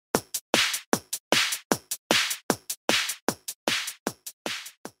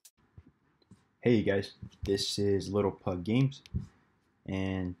Hey you guys, this is Little Pug Games,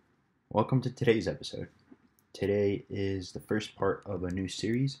 and welcome to today's episode. Today is the first part of a new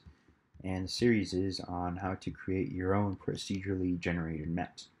series, and the series is on how to create your own procedurally generated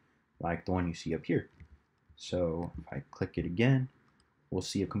maps, like the one you see up here. So if I click it again, we'll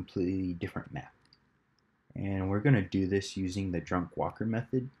see a completely different map. And we're going to do this using the drunk walker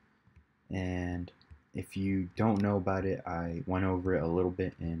method, and if you don't know about it, I went over it a little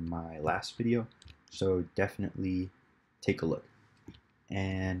bit in my last video, so definitely take a look.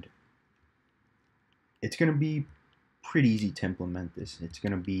 And it's going to be pretty easy to implement this. It's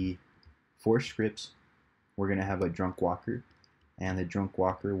going to be 4 scripts. We're going to have a drunk walker, and the drunk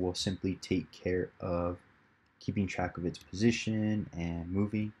walker will simply take care of keeping track of its position and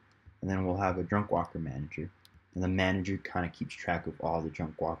moving. And then we'll have a drunk walker manager, and the manager kind of keeps track of all the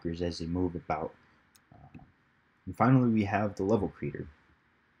drunk walkers as they move about. And finally, we have the level creator.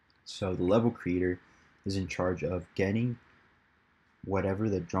 So the level creator is in charge of getting whatever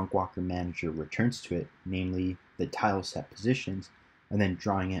the drunk walker manager returns to it, namely the tile set positions, and then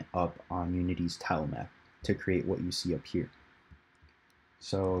drawing it up on Unity's tile map to create what you see up here.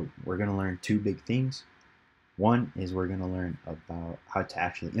 So we're going to learn 2 big things. One is we're going to learn about how to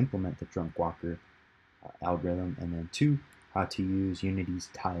actually implement the drunk walker algorithm, and then 2, how to use Unity's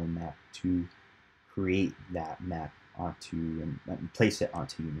tile map to create that map onto and place it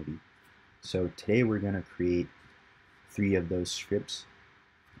onto Unity. So today we're going to create 3 of those scripts,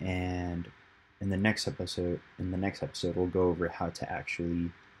 and in the next episode we'll go over how to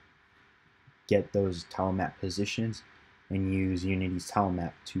actually get those tile map positions and use Unity's tile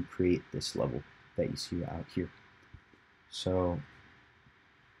map to create this level that you see out here. So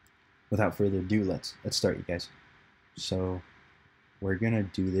without further ado, let's start, you guys. So we're gonna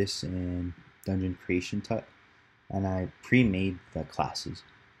do this in Dungeon Creation Tut, and I pre-made the classes.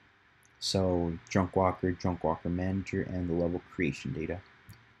 So drunk walker manager, and the level creation data.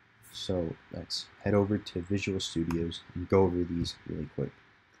 So let's head over to Visual Studios and go over these really quick.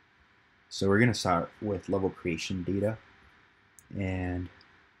 So we're gonna start with level creation data, and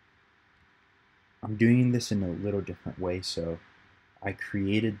I'm doing this in a little different way. So I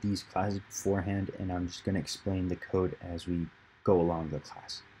created these classes beforehand, and I'm just gonna explain the code as we go along the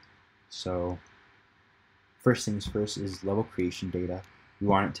class. So first things first is level creation data. We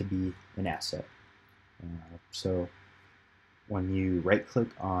want it to be an asset. So when you right click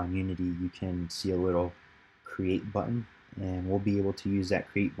on Unity, you can see a little create button, and we'll be able to use that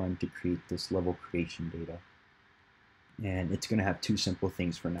create button to create this level creation data. And it's going to have 2 simple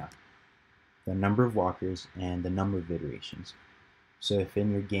things for now: the number of walkers and the number of iterations. So if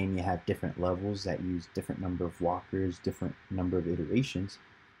in your game you have different levels that use different number of walkers, different number of iterations,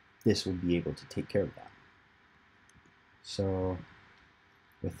 this will be able to take care of that. So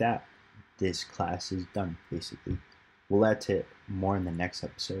with that, this class is done, basically. We'll add to it more in the next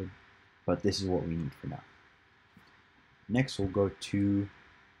episode, but this is what we need for now. Next, we'll go to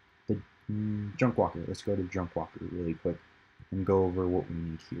the drunk walker. Let's go to drunk walker really quick and go over what we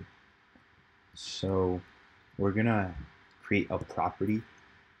need here. So we're gonna create a property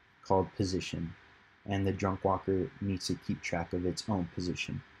called position, and the drunk walker needs to keep track of its own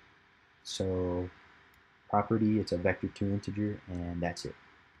position. So property, it's a vector2 integer, and that's it.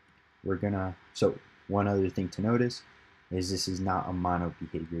 So one other thing to notice is this is not a mono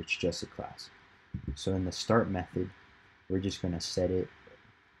behavior, it's just a class. So in the start method, we're just going to set it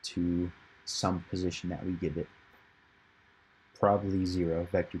to some position that we give it, probably 0,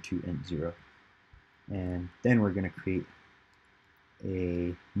 vector2 int 0. And then we're going to create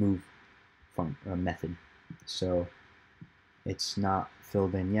a move method. So it's not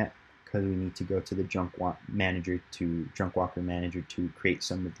filled in yet, because we need to go to the drunk walker manager to create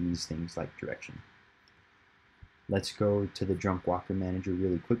some of these things like direction. Let's go to the drunk walker manager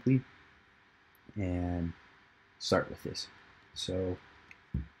really quickly and start with this. So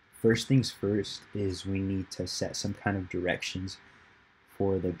first things first is we need to set some kind of directions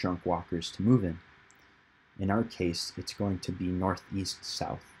for the drunk walkers to move in. In our case, it's going to be north, east,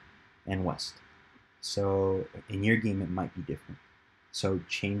 south, and west. So in your game, it might be different. So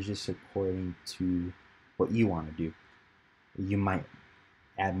change this according to what you want to do. You might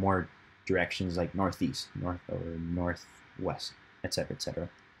add more directions like northeast, north, or northwest, etc., etc.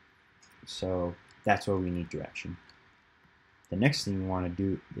 So that's where we need direction. The next thing we want to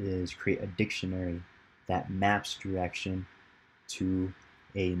do is create a dictionary that maps direction to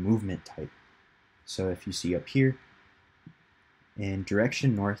a movement type. So if you see up here, in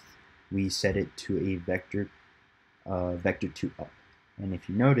direction north, we set it to a vector2 up. And if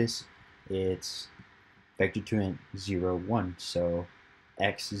you notice, it's vector2 int 0, 1. So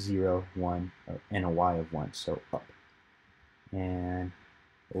x 0, 1, and a y of 1, so up. And,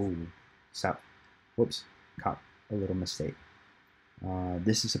 oh, stop. Whoops, caught a little mistake.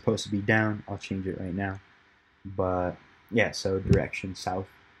 This is supposed to be down. I'll change it right now. But yeah, so direction south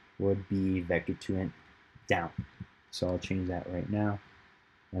would be vector2int down. So I'll change that right now.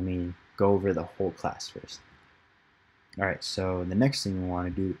 Let me go over the whole class first. All right, so the next thing we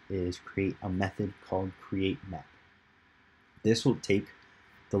want to do is create a method called createMap. This will take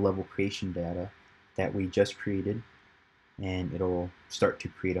the level creation data that we just created and it'll start to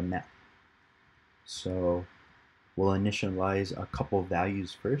create a map. So we'll initialize a couple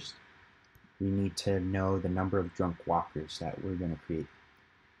values first. We need to know the number of drunk walkers that we're going to create,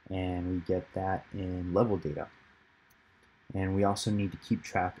 and we get that in level data. And we also need to keep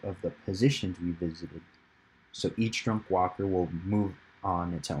track of the positions we visited. So each drunk walker will move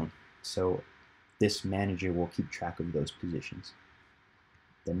on its own. So this manager will keep track of those positions.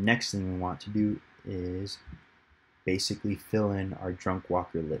 The next thing we want to do is basically fill in our drunk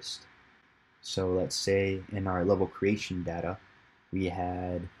walker list. So let's say in our level creation data, we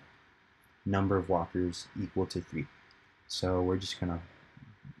had number of walkers equal to 3. So we're just going to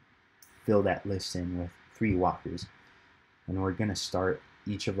fill that list in with 3 walkers. And we're going to start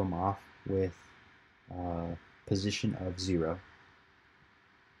each of them off with a position of 0.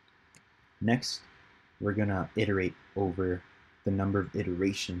 Next, we're going to iterate over the number of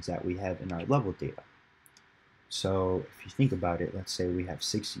iterations that we have in our level data. So if you think about it, let's say we have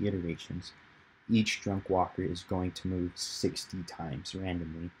 60 iterations. Each drunk walker is going to move 60 times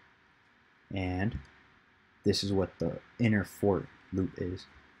randomly. And this is what the inner for loop is.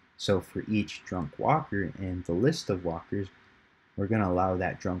 So for each drunk walker in the list of walkers, we're going to allow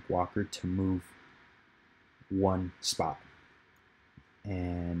that drunk walker to move 1 spot.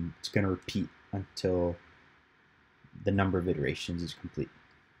 And it's going to repeat until the number of iterations is complete.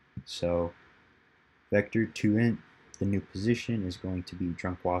 So vector2int, the new position is going to be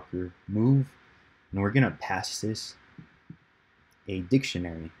drunk walker move, and we're going to pass this a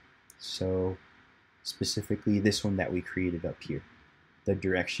dictionary. So specifically this one that we created up here, the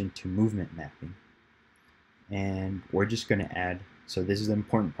direction to movement mapping. And we're just going to add, so this is the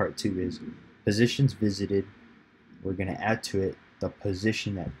important part too, is positions visited. We're going to add to it the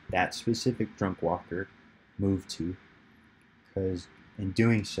position that that specific drunk walker moved to, because in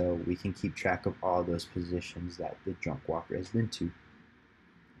doing so we can keep track of all those positions that the drunk walker has been to.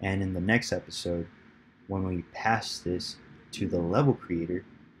 And in the next episode, when we pass this to the level creator,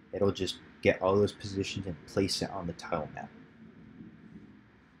 it'll just get all those positions and place it on the tile map.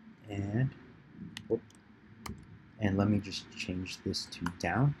 And let me just change this to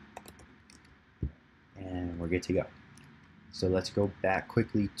down, and we're good to go. So let's go back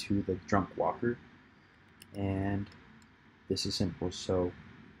quickly to the drunk walker, and this is simple. So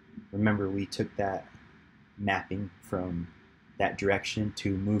remember, we took that mapping from that direction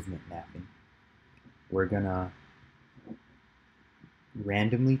to movement mapping. We're gonna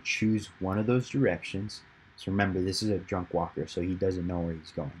randomly choose one of those directions. So remember, this is a drunk walker, so he doesn't know where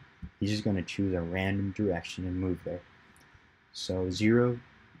he's going. He's just going to choose a random direction and move there. So 0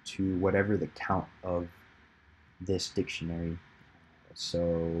 to whatever the count of this dictionary.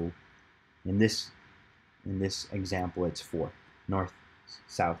 So in this example, it's 4: north,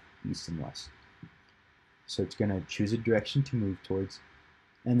 south, east, and west. So it's going to choose a direction to move towards,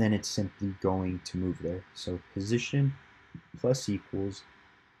 and then it's simply going to move there. So position plus equals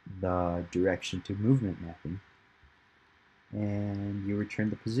the direction to movement mapping, and you return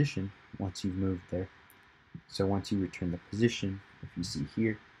the position once you've moved there. So once you return the position, if you see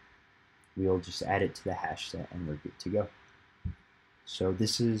here, we'll just add it to the hash set and we're good to go. So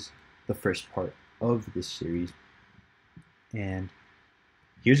this is the first part of this series, and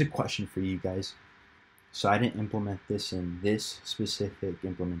here's a question for you guys. So I didn't implement this in this specific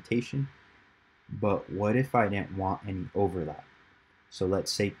implementation, but what if I didn't want any overlap? So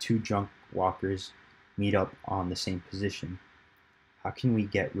let's say 2 drunk walkers meet up on the same position. How can we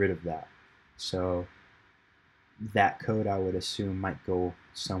get rid of that? So that code, I would assume, might go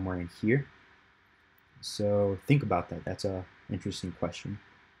somewhere in here. So think about that. That's an interesting question.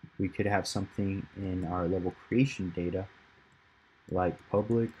 We could have something in our level creation data like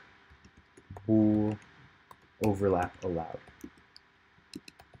public bool overlap allowed.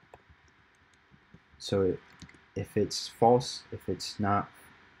 So if it's false, if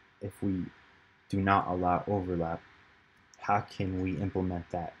we do not allow overlap, how can we implement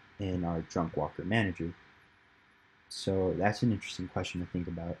that in our drunk walker manager? So that's an interesting question to think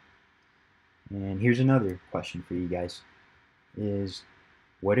about. And here's another question for you guys, is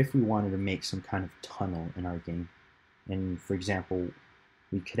what if we wanted to make some kind of tunnel in our game? And for example,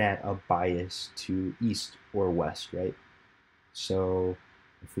 we could add a bias to east or west, right? So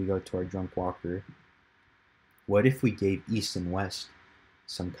if we go to our drunk walker, what if we gave east and west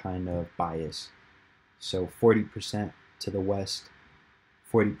some kind of bias? So 40% to the west,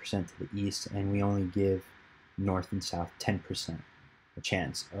 40% to the east, and we only give north and south 10% a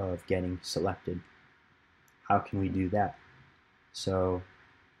chance of getting selected. How can we do that? So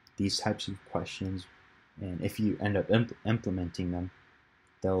these types of questions, and if you end up implementing them,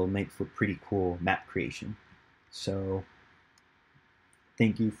 they'll make for pretty cool map creation. So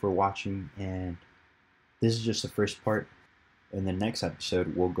thank you for watching, and this is just the first part. In the next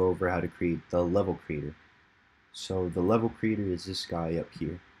episode, we'll go over how to create the level creator. So the level creator is this guy up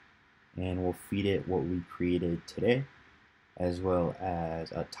here, and we'll feed it what we created today, as well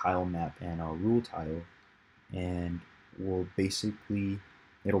as a tile map and a rule tile, and it'll basically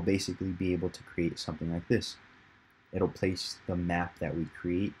be able to create something like this. It'll place the map that we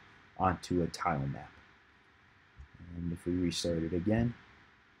create onto a tile map. And if we restart it again,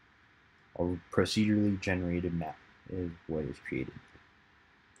 a procedurally generated map is what is created.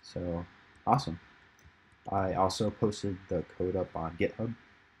 So awesome. I also posted the code up on GitHub,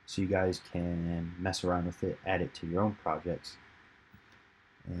 so you guys can mess around with it, add it to your own projects.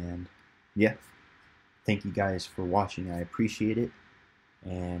 And yeah, thank you guys for watching. I appreciate it,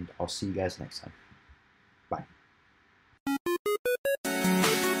 and I'll see you guys next time. Bye.